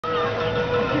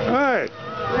All right.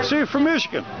 So you're from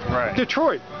Michigan. Right.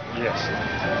 Detroit. Yes.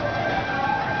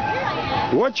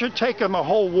 What's your take on the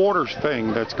whole water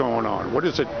thing that's going on? What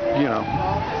is it, you know?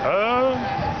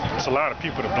 It's a lot of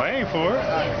people to blame for it,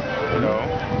 you know,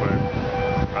 but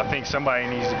I think somebody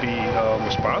needs to be held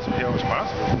responsible for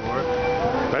it.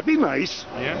 That'd be nice.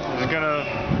 Yeah, it's gonna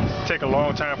take a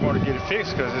long time for it to get it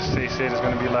fixed because they said it's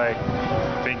gonna be like,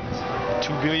 I think,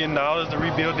 $2 billion to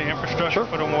rebuild the infrastructure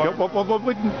for the water.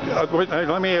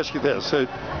 Yeah, let me ask you this.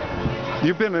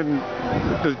 You've been in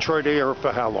the Detroit area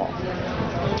for how long?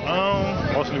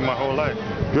 Mostly my whole life.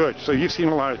 Good. So you've seen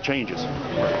a lot of changes.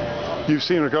 You've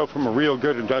seen it go from a real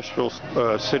good industrial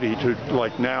city to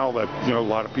like now that, you know, a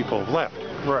lot of people have left.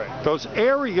 Right. Those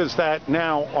areas that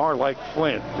now are like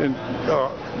Flint, and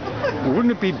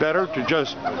wouldn't it be better to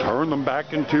just turn them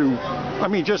back into, I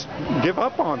mean, just give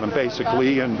up on them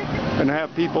basically, and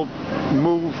have people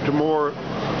move to more,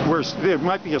 where there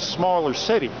might be a smaller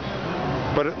city,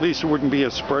 but at least it wouldn't be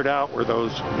as spread out where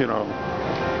those, you know,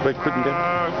 they couldn't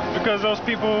get. Because those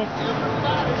people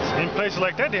in places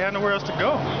like that, they have nowhere else to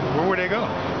go. Where would they go?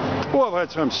 Well,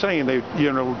 that's what I'm saying. They,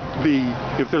 you know,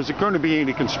 if there's going to be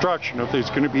any construction, if there's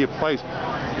going to be a place,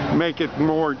 make it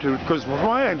more to, because from what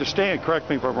I understand, correct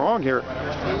me if I'm wrong here,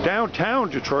 downtown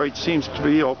Detroit seems to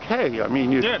be okay. I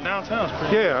mean, yeah, downtown's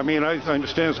pretty. Yeah, I mean, I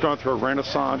understand it's gone through a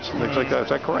renaissance and things like that. Is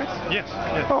that correct? Yes.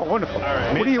 Oh, wonderful. All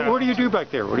right, what do you do back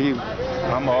there? What do you?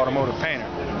 I'm an automotive painter.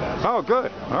 Oh,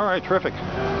 good. All right, terrific.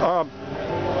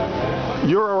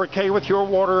 You're okay with your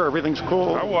water? Everything's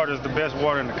cool? Our water is the best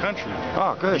water in the country.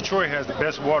 Oh, good. Detroit has the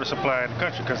best water supply in the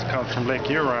country because it comes from Lake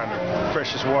Huron, the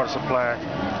freshest water supply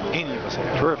any of us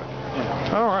have. Terrific.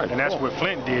 Yeah. All right. And that's what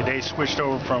Flint did. They switched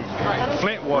over from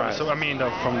Flint water, right.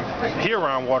 From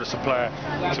Huron water supply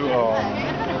to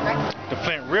the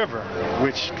Flint River,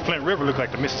 which Flint River looked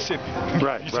like the Mississippi.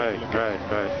 Right.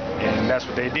 And that's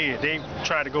what they did. They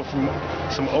tried to go from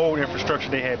some old infrastructure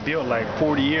they had built like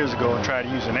 40 years ago and tried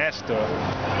using that stuff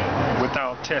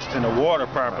without testing the water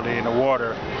properly, and the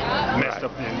water messed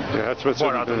up and that's what's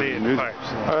brought out the lead in the pipes.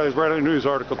 I was reading a news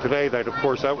article today that, of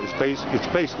course, that was it's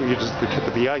basically just the tip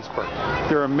of the iceberg.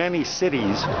 There are many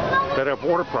cities that have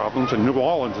water problems, and New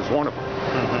Orleans is one of them.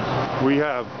 Mm-hmm. We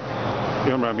have,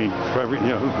 I mean,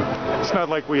 it's not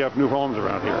like we have new homes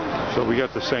around here, so we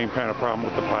got the same kind of problem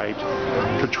with the pipes.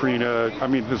 Katrina, I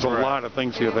mean, there's a lot of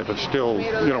things here that are still,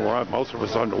 most of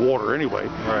us underwater anyway.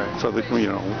 Right. So that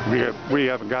we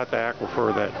haven't got the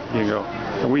aquifer that,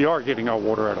 and we are getting our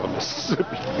water out of the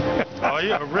Mississippi. Oh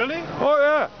yeah, really? Oh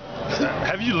yeah.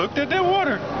 Have you looked at that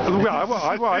water?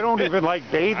 I don't even like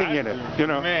bathing in it,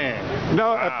 Man.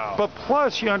 No, Wow. but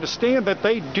plus you understand that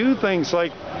they do things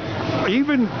like,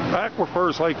 even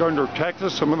aquifers like under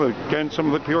Texas, some of the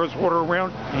purest water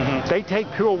around, they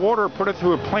take pure water, put it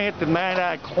through a plant, and that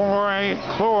add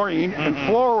chlorine and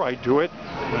fluoride to it,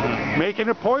 making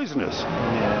it poisonous.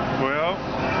 Yeah. Well,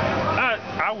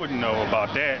 I wouldn't know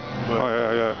about that, but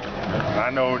I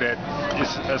know that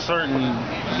it's a certain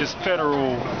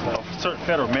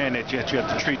federal mandate that you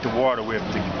have to treat the water with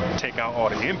to take out all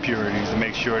the impurities to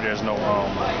make sure there's no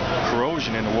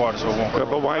corrosion in the water, so it won't.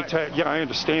 But why? I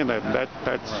understand that.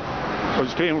 That's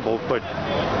understandable. But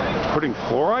putting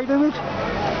fluoride in it?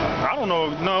 I don't know.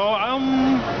 No,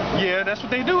 yeah, that's what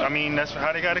they do. I mean, that's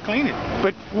how they got to clean it.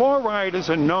 But fluoride is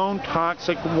a known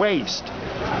toxic waste.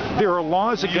 There are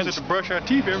laws against. We use it to brush our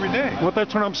teeth every day. Well,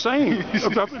 that's what I'm saying. That's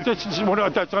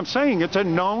what I'm saying. It's a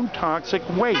known toxic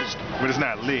waste. But it's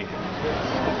not lead.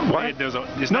 What? Lead,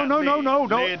 no.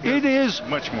 It is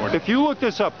much more. If you look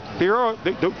this up,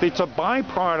 it's a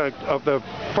byproduct of the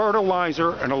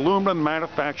fertilizer and aluminum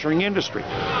manufacturing industry.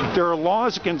 There are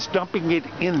laws against dumping it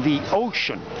in the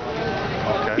ocean.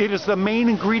 Okay. It is the main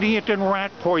ingredient in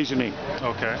rat poisoning.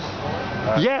 Okay.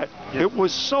 Yet, it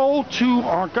was sold to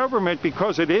our government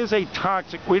because it is a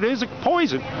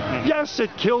poison. Yes, it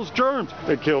kills germs.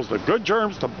 It kills the good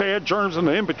germs, the bad germs, and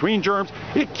the in-between germs.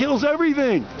 It kills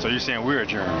everything. So you're saying we're a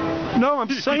germ? No, I'm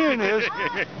saying is,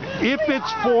 if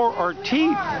it's for our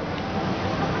teeth,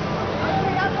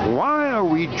 why are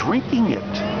we drinking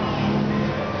it?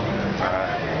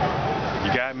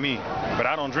 You got me, but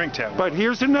I don't drink tap water. But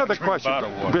here's another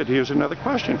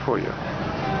question for you.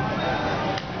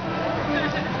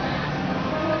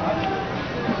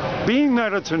 Being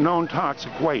that it's a known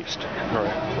toxic waste,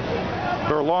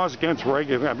 there are laws against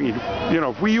regulating. I mean,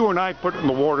 if you and I put it in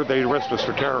the water, they arrest us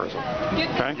for terrorism.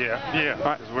 Okay? Yeah.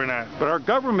 Because we're not. But our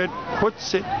government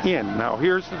puts it in. Now,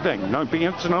 here's the thing. Being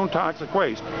it's a known toxic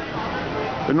waste,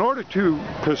 In order to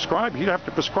prescribe, you'd have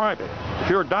to prescribe it. If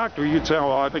you're a doctor, you'd say,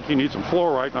 "Oh, I think you need some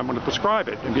fluoride, and I'm going to prescribe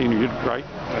it." And right?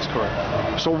 That's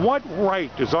correct. So what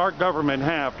right does our government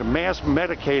have to mass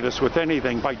medicate us with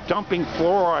anything by dumping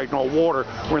fluoride in our water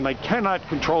when they cannot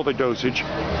control the dosage?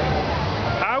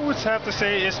 I would have to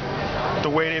say it's the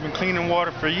way they've been cleaning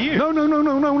water for years.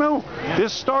 No.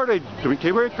 This started, do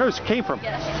you where it came from?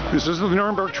 This is the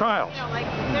Nuremberg trials.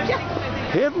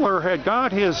 Hitler had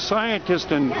got his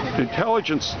scientists and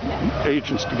intelligence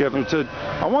agents together and said,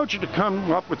 "I want you to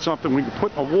come up with something we can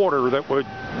put in the water that would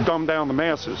dumb down the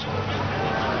masses."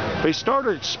 They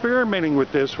started experimenting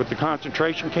with this with the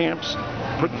concentration camps,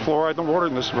 putting fluoride in the water,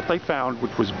 and this is what they found,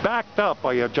 which was backed up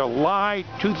by a July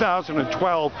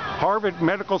 2012 Harvard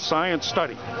Medical Science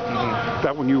study,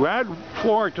 that when you add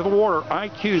fluoride to the water,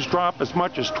 IQs drop as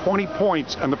much as 20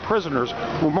 points, and the prisoners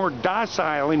were more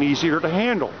docile and easier to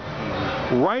handle.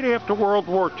 Right after World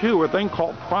War II, a thing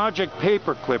called Project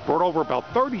Paperclip brought over about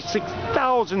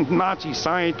 36,000 Nazi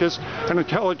scientists and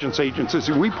intelligence agencies,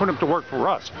 and we put them to work for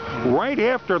us. Right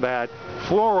after that,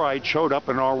 fluoride showed up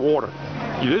in our water.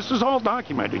 This is all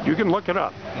documented. You can look it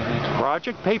up.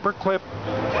 Project Paperclip.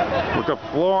 Look up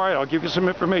fluoride. I'll give you some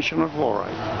information on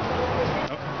fluoride.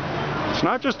 It's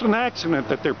not just an accident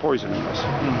that they're poisoning us.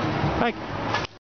 Thank you.